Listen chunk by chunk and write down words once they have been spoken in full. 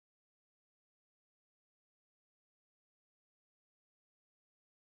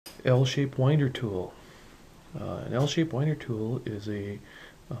L-shaped winder tool. An L-shaped winder tool is a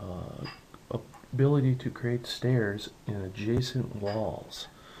ability to create stairs in adjacent walls.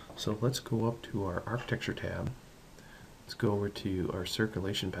 So let's go up to our architecture tab. Let's go over to our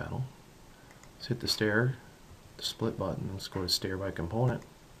circulation panel. Let's hit the split button. Let's go to stair by component.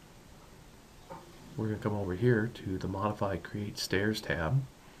 We're going to come over here to the modify create stairs tab.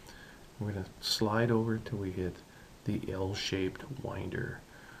 We're going to slide over till we hit the L-shaped winder.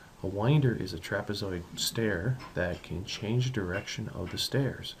 A winder is a trapezoid stair that can change the direction of the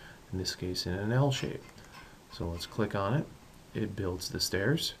stairs, in this case in an L shape. So let's click on it. It builds the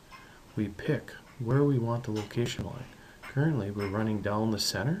stairs. We pick where we want the location line. Currently we're running down the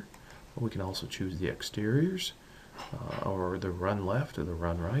center, but we can also choose the exteriors, or the run left or the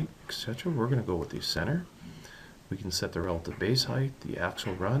run right, etc. We're going to go with the center. We can set the relative base height, the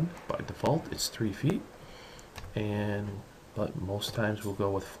axle run. By default it's 3 feet, but most times we'll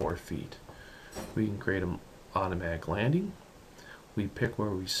go with 4 feet. We can create an automatic landing. We pick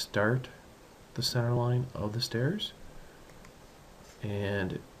where we start the center line of the stairs,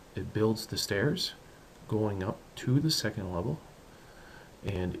 and it builds the stairs going up to the second level.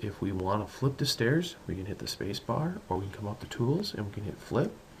 And if we want to flip the stairs, we can hit the space bar, or we can come up to tools and we can hit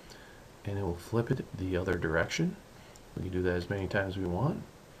flip, and it will flip it the other direction. We can do that as many times as we want.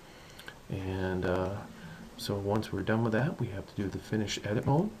 And so once we're done with that, we have to do the finish edit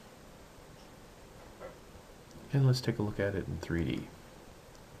mode. And let's take a look at it in 3D.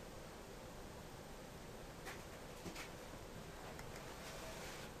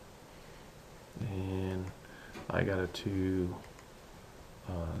 And I got it to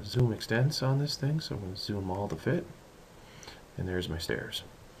zoom extents on this thing, so I'm going to zoom all to fit. And there's my stairs.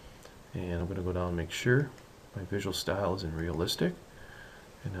 And I'm going to go down and make sure my visual style isn't realistic.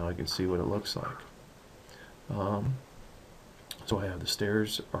 And now I can see what it looks like. So I have the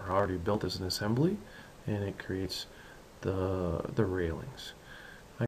stairs are already built as an assembly, and it creates the railings.